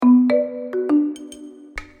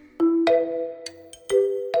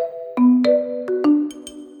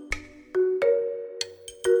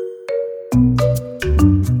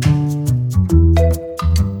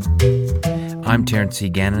I'm Terrence C.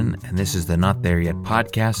 Gannon, and this is the Not There Yet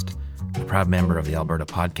podcast, a proud member of the Alberta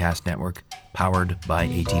Podcast Network, powered by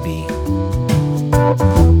ATB.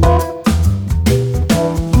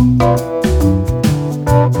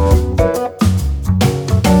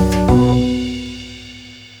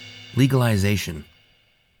 Legalization.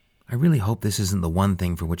 I really hope this isn't the one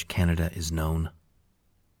thing for which Canada is known.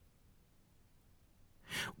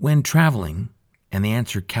 When traveling, and the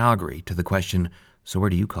answer Calgary to the question, so where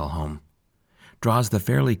do you call home, draws the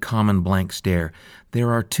fairly common blank stare,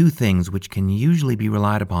 there are two things which can usually be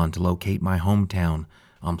relied upon to locate my hometown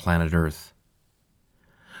on planet Earth.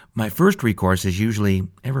 My first recourse is usually,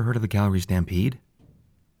 ever heard of the Calgary Stampede?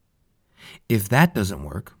 If that doesn't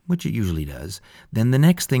work, which it usually does, then the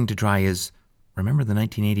next thing to try is, remember the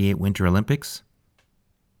 1988 Winter Olympics?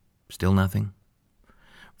 Still nothing.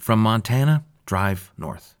 From Montana, drive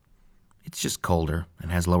north. It's just colder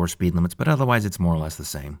and has lower speed limits, but otherwise it's more or less the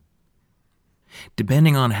same.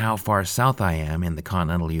 Depending on how far south I am in the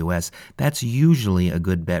continental U.S., that's usually a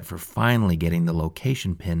good bet for finally getting the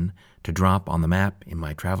location pin to drop on the map in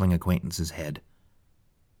my traveling acquaintance's head.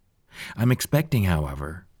 I'm expecting,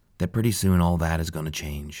 however, that pretty soon all that is going to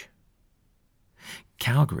change.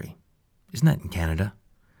 Calgary, isn't that in Canada?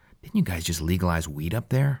 Didn't you guys just legalize weed up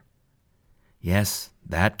there? Yes,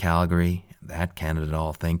 that Calgary, that Canada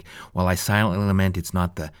all think, while I silently lament it's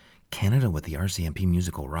not the Canada with the RCMP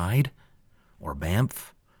musical ride, or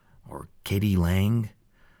Banff, or Katie Lang,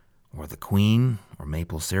 or the Queen, or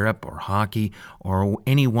maple syrup, or hockey, or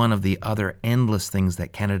any one of the other endless things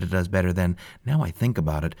that Canada does better than, now I think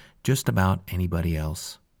about it, just about anybody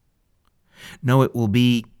else. No, it will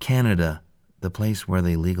be Canada, the place where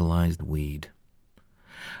they legalized weed.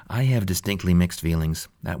 I have distinctly mixed feelings.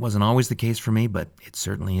 That wasn't always the case for me, but it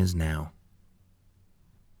certainly is now.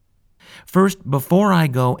 First, before I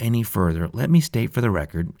go any further, let me state for the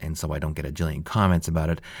record, and so I don't get a jillion comments about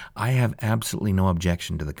it, I have absolutely no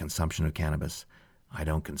objection to the consumption of cannabis. I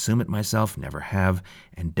don't consume it myself, never have,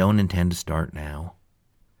 and don't intend to start now.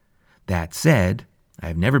 That said, I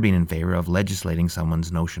have never been in favor of legislating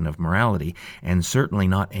someone's notion of morality, and certainly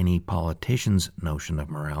not any politician's notion of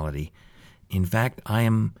morality. In fact, I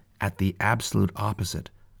am at the absolute opposite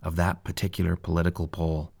of that particular political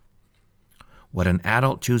pole. What an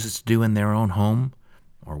adult chooses to do in their own home,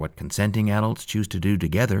 or what consenting adults choose to do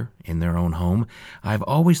together in their own home, I've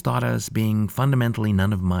always thought as being fundamentally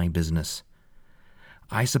none of my business.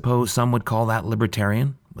 I suppose some would call that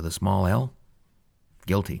libertarian, with a small l.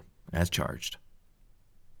 Guilty, as charged.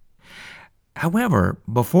 However,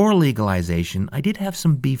 before legalization, I did have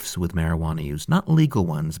some beefs with marijuana use, not legal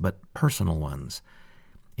ones, but personal ones.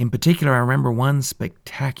 In particular, I remember one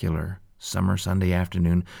spectacular summer Sunday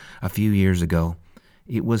afternoon a few years ago.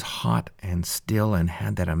 It was hot and still and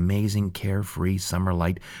had that amazing carefree summer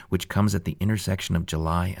light which comes at the intersection of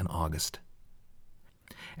July and August.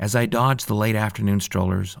 As I dodged the late afternoon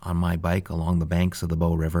strollers on my bike along the banks of the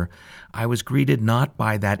Bow River, I was greeted not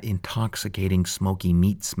by that intoxicating smoky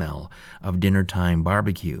meat smell of dinner-time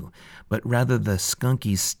barbecue, but rather the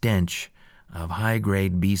skunky stench of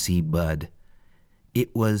high-grade BC bud.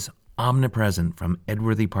 It was omnipresent from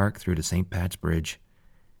Edworthy Park through to St. Pat's Bridge.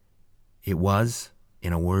 It was,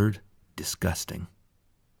 in a word, disgusting.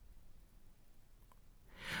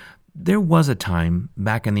 There was a time,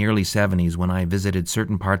 back in the early 70s, when I visited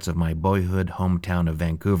certain parts of my boyhood hometown of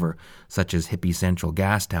Vancouver, such as hippie central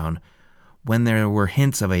Gastown, when there were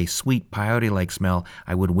hints of a sweet peyote-like smell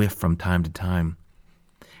I would whiff from time to time.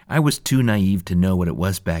 I was too naive to know what it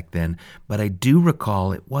was back then, but I do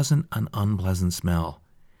recall it wasn't an unpleasant smell.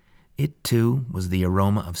 It, too, was the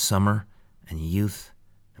aroma of summer and youth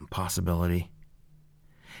and possibility.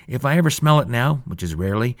 If I ever smell it now, which is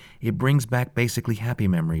rarely, it brings back basically happy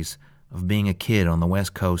memories of being a kid on the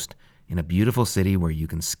West Coast in a beautiful city where you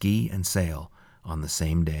can ski and sail on the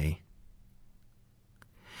same day.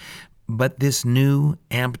 But this new,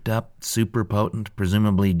 amped-up, super potent,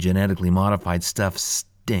 presumably genetically modified stuff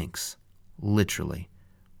stinks. Literally.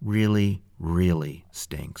 Really, really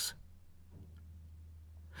stinks.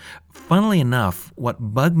 Funnily enough,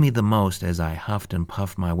 what bugged me the most as I huffed and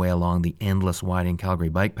puffed my way along the endless winding Calgary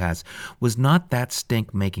bike paths was not that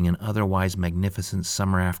stink making an otherwise magnificent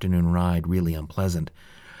summer afternoon ride really unpleasant.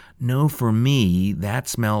 No, for me, that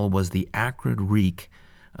smell was the acrid reek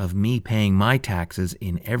of me paying my taxes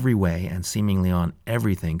in every way and seemingly on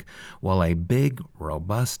everything, while a big,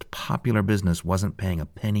 robust, popular business wasn't paying a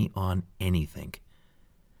penny on anything.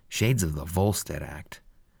 Shades of the Volstead Act.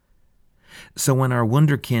 So when our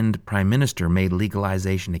wunderkind Prime Minister made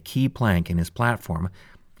legalization a key plank in his platform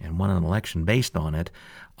and won an election based on it,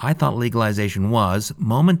 I thought legalization was,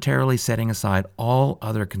 momentarily setting aside all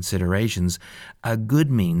other considerations, a good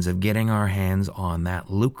means of getting our hands on that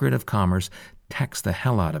lucrative commerce, tax the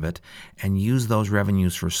hell out of it, and use those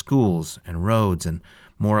revenues for schools and roads and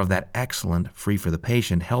more of that excellent,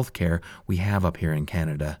 free-for-the-patient health care we have up here in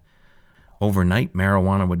Canada. Overnight,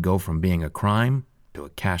 marijuana would go from being a crime to a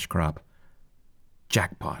cash crop.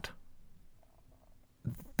 Jackpot.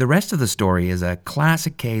 The rest of the story is a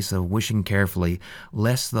classic case of wishing carefully,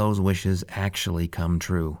 lest those wishes actually come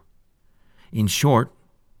true. In short,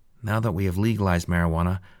 now that we have legalized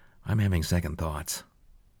marijuana, I'm having second thoughts.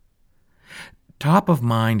 Top of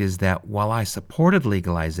mind is that while I supported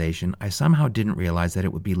legalization, I somehow didn't realize that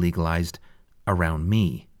it would be legalized around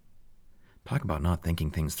me. Talk about not thinking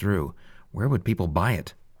things through. Where would people buy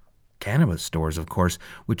it? Cannabis stores, of course,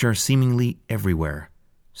 which are seemingly everywhere.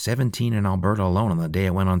 17 in Alberta alone on the day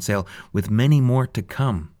it went on sale, with many more to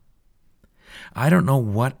come. I don't know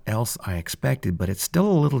what else I expected, but it's still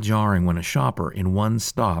a little jarring when a shopper in one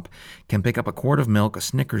stop can pick up a quart of milk, a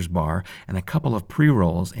Snickers bar, and a couple of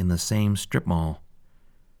pre-rolls in the same strip mall.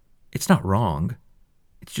 It's not wrong.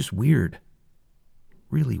 It's just weird.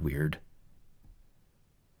 Really weird.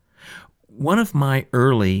 One of my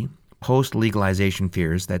early post-legalization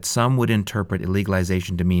fears that some would interpret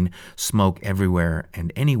illegalization to mean smoke everywhere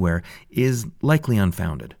and anywhere is likely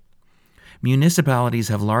unfounded. Municipalities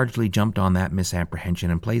have largely jumped on that misapprehension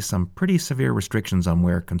and placed some pretty severe restrictions on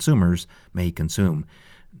where consumers may consume.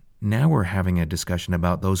 Now we're having a discussion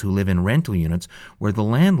about those who live in rental units where the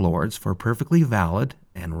landlords, for perfectly valid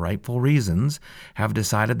and rightful reasons, have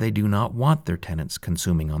decided they do not want their tenants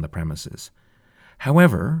consuming on the premises.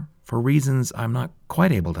 However, for reasons I'm not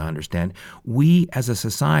quite able to understand, we as a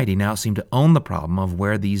society now seem to own the problem of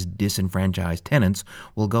where these disenfranchised tenants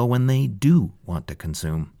will go when they do want to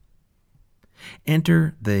consume.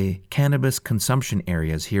 Enter the cannabis consumption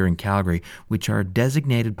areas here in Calgary, which are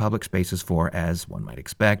designated public spaces for, as one might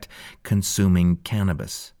expect, consuming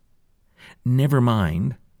cannabis. Never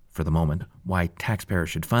mind, for the moment, why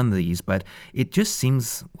taxpayers should fund these, but it just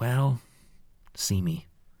seems, well, seamy.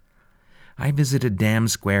 I visited Dam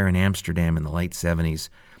Square in Amsterdam in the late 70s.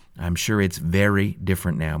 I'm sure it's very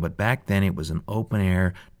different now, but back then it was an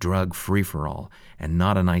open-air drug free-for-all and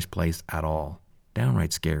not a nice place at all.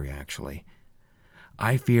 Downright scary, actually.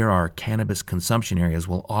 I fear our cannabis consumption areas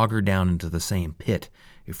will auger down into the same pit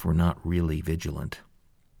if we're not really vigilant.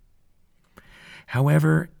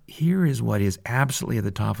 However, here is what is absolutely at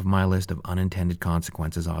the top of my list of unintended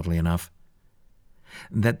consequences, oddly enough.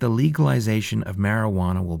 That the legalization of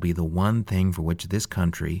marijuana will be the one thing for which this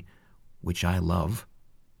country, which I love,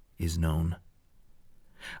 is known.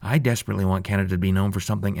 I desperately want Canada to be known for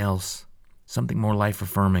something else, something more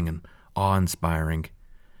life-affirming and awe-inspiring.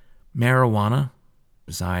 Marijuana,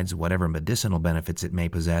 besides whatever medicinal benefits it may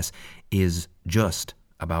possess, is just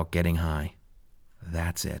about getting high.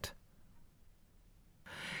 That's it.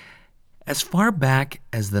 As far back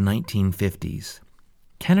as the 1950s,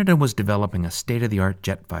 Canada was developing a state-of-the-art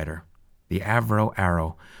jet fighter, the Avro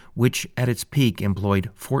Arrow, which at its peak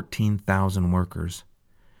employed 14,000 workers.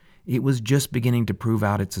 It was just beginning to prove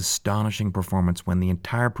out its astonishing performance when the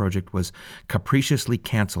entire project was capriciously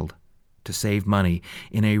canceled to save money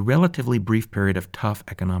in a relatively brief period of tough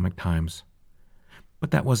economic times.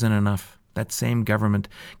 But that wasn't enough. That same government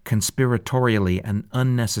conspiratorially and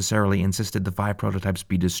unnecessarily insisted the 5 prototypes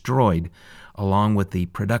be destroyed, along with the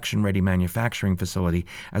production-ready manufacturing facility,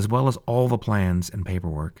 as well as all the plans and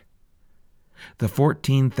paperwork. The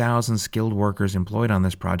 14,000 skilled workers employed on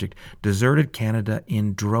this project deserted Canada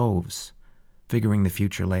in droves, figuring the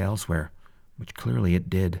future lay elsewhere, which clearly it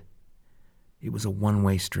did. It was a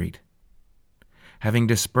one-way street. Having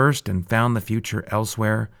dispersed and found the future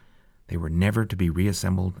elsewhere, they were never to be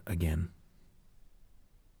reassembled again.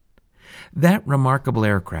 That remarkable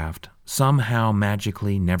aircraft, somehow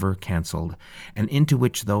magically never canceled, and into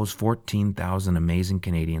which those 14,000 amazing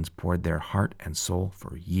Canadians poured their heart and soul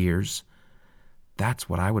for years, that's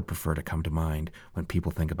what I would prefer to come to mind when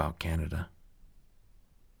people think about Canada.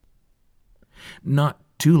 Not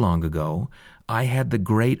too long ago, I had the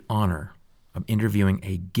great honor of interviewing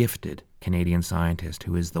a gifted Canadian scientist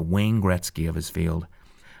who is the Wayne Gretzky of his field.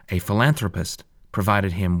 A philanthropist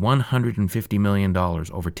provided him $150 million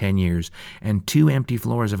over 10 years and 2 empty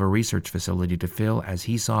floors of a research facility to fill as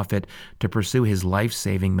he saw fit to pursue his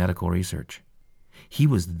life-saving medical research. He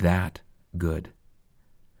was that good.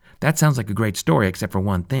 That sounds like a great story except for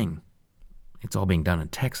one thing. It's all being done in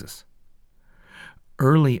Texas.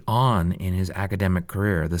 Early on in his academic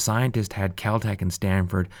career, the scientist had Caltech and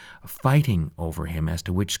Stanford fighting over him as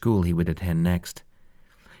to which school he would attend next.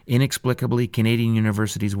 Inexplicably, Canadian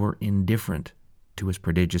universities were indifferent to his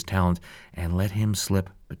prodigious talent and let him slip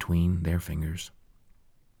between their fingers.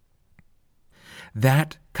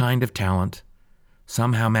 That kind of talent,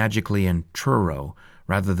 somehow magically in Truro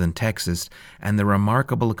rather than Texas, and the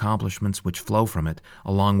remarkable accomplishments which flow from it,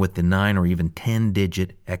 along with the 9 or even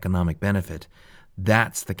 10-digit economic benefit,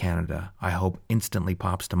 that's the Canada I hope instantly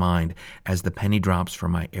pops to mind as the penny drops for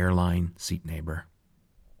my airline seat neighbor.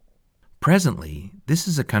 Presently, this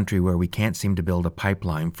is a country where we can't seem to build a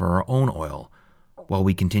pipeline for our own oil, while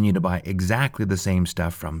we continue to buy exactly the same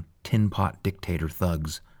stuff from tin pot dictator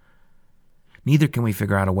thugs. Neither can we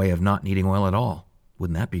figure out a way of not needing oil at all.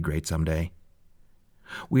 Wouldn't that be great someday?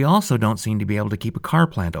 We also don't seem to be able to keep a car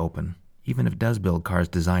plant open, even if it does build cars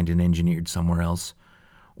designed and engineered somewhere else,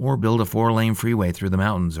 or build a 4-lane freeway through the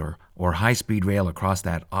mountains, or high-speed rail across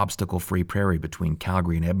that obstacle-free prairie between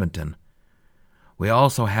Calgary and Edmonton. We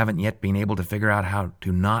also haven't yet been able to figure out how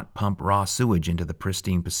to not pump raw sewage into the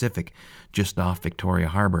pristine Pacific just off Victoria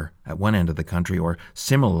Harbor at one end of the country, or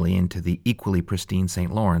similarly into the equally pristine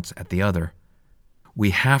St. Lawrence at the other.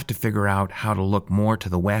 We have to figure out how to look more to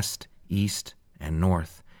the west, east, and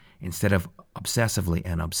north, instead of obsessively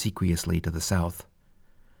and obsequiously to the south.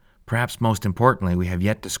 Perhaps most importantly, we have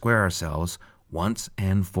yet to square ourselves, once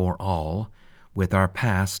and for all, with our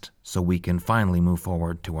past so we can finally move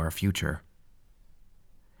forward to our future.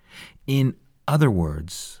 In other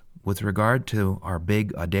words, with regard to our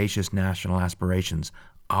big, audacious national aspirations,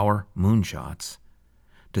 our moonshots,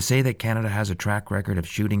 to say that Canada has a track record of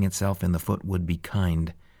shooting itself in the foot would be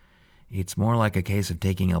kind. It's more like a case of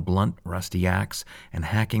taking a blunt, rusty axe and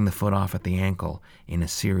hacking the foot off at the ankle in a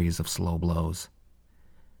series of slow blows.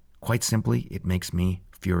 Quite simply, it makes me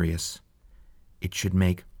furious. It should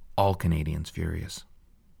make all Canadians furious.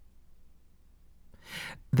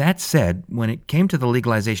 That said, when it came to the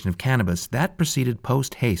legalization of cannabis, that proceeded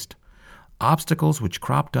post-haste. Obstacles which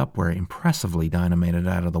cropped up were impressively dynamited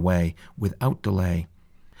out of the way without delay.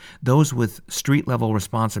 Those with street-level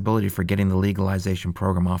responsibility for getting the legalization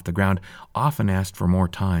program off the ground often asked for more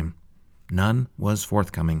time. None was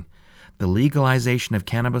forthcoming. The legalization of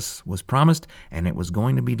cannabis was promised, and it was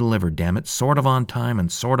going to be delivered, damn it, sort of on time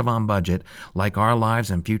and sort of on budget, like our lives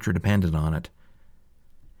and future depended on it.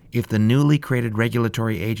 If the newly created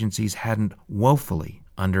regulatory agencies hadn't woefully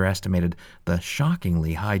underestimated the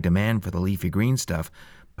shockingly high demand for the leafy green stuff,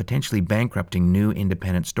 potentially bankrupting new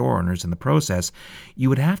independent store owners in the process, you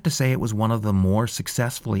would have to say it was one of the more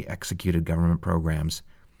successfully executed government programs.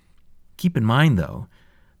 Keep in mind, though,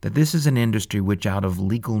 that this is an industry which out of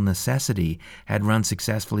legal necessity had run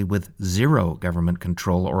successfully with zero government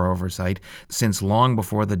control or oversight since long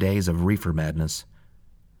before the days of reefer madness.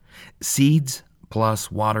 Seeds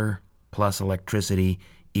plus water plus electricity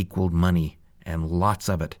equaled money, and lots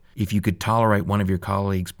of it, if you could tolerate one of your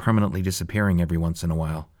colleagues permanently disappearing every once in a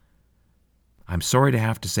while. I'm sorry to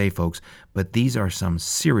have to say, folks, but these are some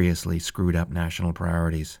seriously screwed up national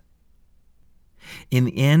priorities. In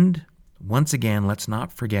the end, once again, let's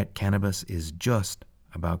not forget cannabis is just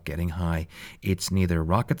about getting high. It's neither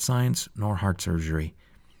rocket science nor heart surgery.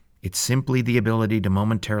 It's simply the ability to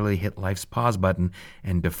momentarily hit life's pause button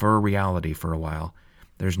and defer reality for a while.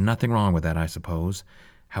 There's nothing wrong with that, I suppose.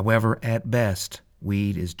 However, at best,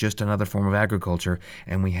 weed is just another form of agriculture,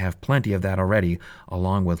 and we have plenty of that already,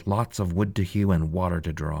 along with lots of wood to hew and water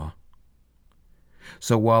to draw.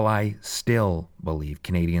 So while I still believe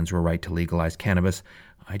Canadians were right to legalize cannabis,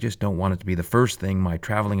 I just don't want it to be the first thing my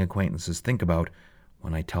traveling acquaintances think about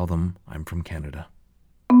when I tell them I'm from Canada.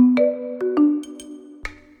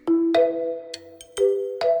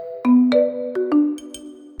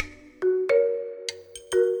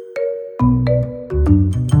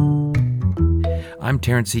 I'm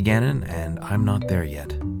Terrence C. Gannon, and I'm not there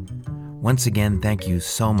yet. Once again, thank you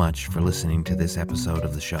so much for listening to this episode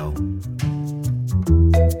of the show.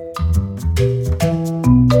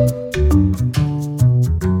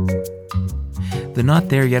 The Not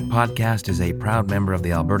There Yet podcast is a proud member of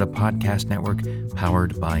the Alberta Podcast Network,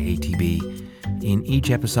 powered by ATB. In each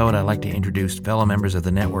episode, I like to introduce fellow members of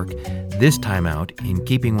the network. This time out, in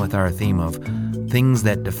keeping with our theme of Things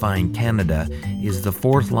That Define Canada, is the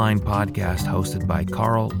Fourth Line podcast hosted by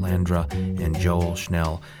Carl Landra and Joel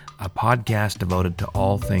Schnell, a podcast devoted to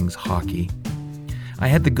all things hockey. I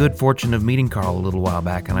had the good fortune of meeting Carl a little while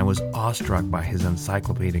back, and I was awestruck by his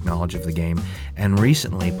encyclopedic knowledge of the game, and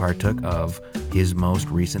recently partook of his most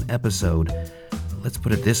recent episode. Let's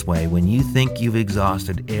put it this way, when you think you've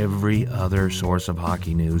exhausted every other source of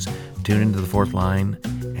hockey news, tune into the Fourth Line,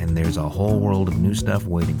 and there's a whole world of new stuff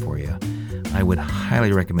waiting for you. I would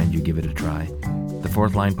highly recommend you give it a try. The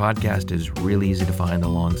Fourth Line podcast is really easy to find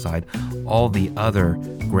alongside all the other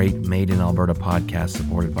great Made in Alberta podcasts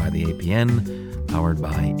supported by the APN, powered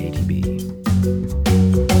by ATB.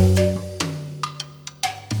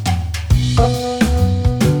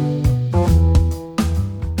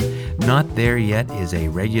 Not There Yet is a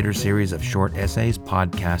regular series of short essays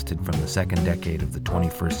podcasted from the second decade of the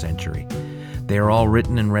 21st century. They are all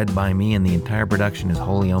written and read by me, and the entire production is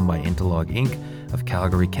wholly owned by Intelog Inc. of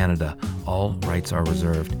Calgary, Canada. All rights are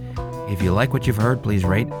reserved. If you like what you've heard, please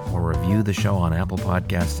rate or review the show on Apple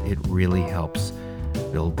Podcasts. It really helps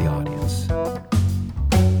build the audience.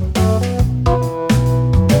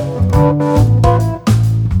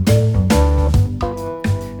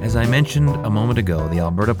 As I mentioned a moment ago, the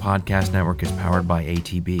Alberta Podcast Network is powered by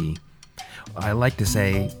ATB. I like to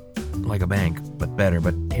say like a bank, but better.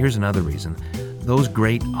 But here's another reason. Those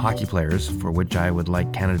great hockey players, for which I would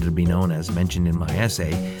like Canada to be known as mentioned in my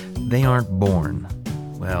essay, they aren't born.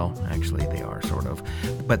 Well, actually they are, sort of.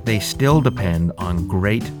 But they still depend on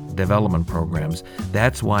great development programs.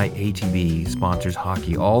 That's why ATB sponsors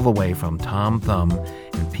hockey all the way from Tom Thumb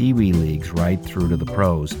and Pee Wee leagues right through to the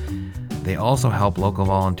pros. They also help local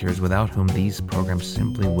volunteers without whom these programs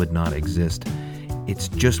simply would not exist. It's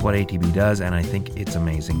just what ATB does, and I think it's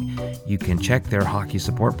amazing. You can check their hockey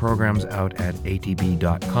support programs out at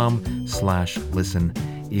atb.com/listen.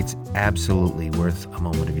 It's absolutely worth a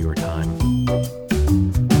moment of your time.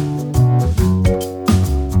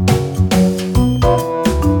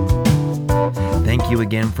 Thank you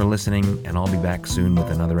again for listening, and I'll be back soon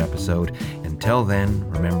with another episode. Until then,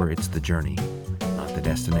 remember, it's the journey, not the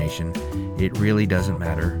destination. It really doesn't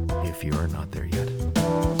matter if you're not there yet.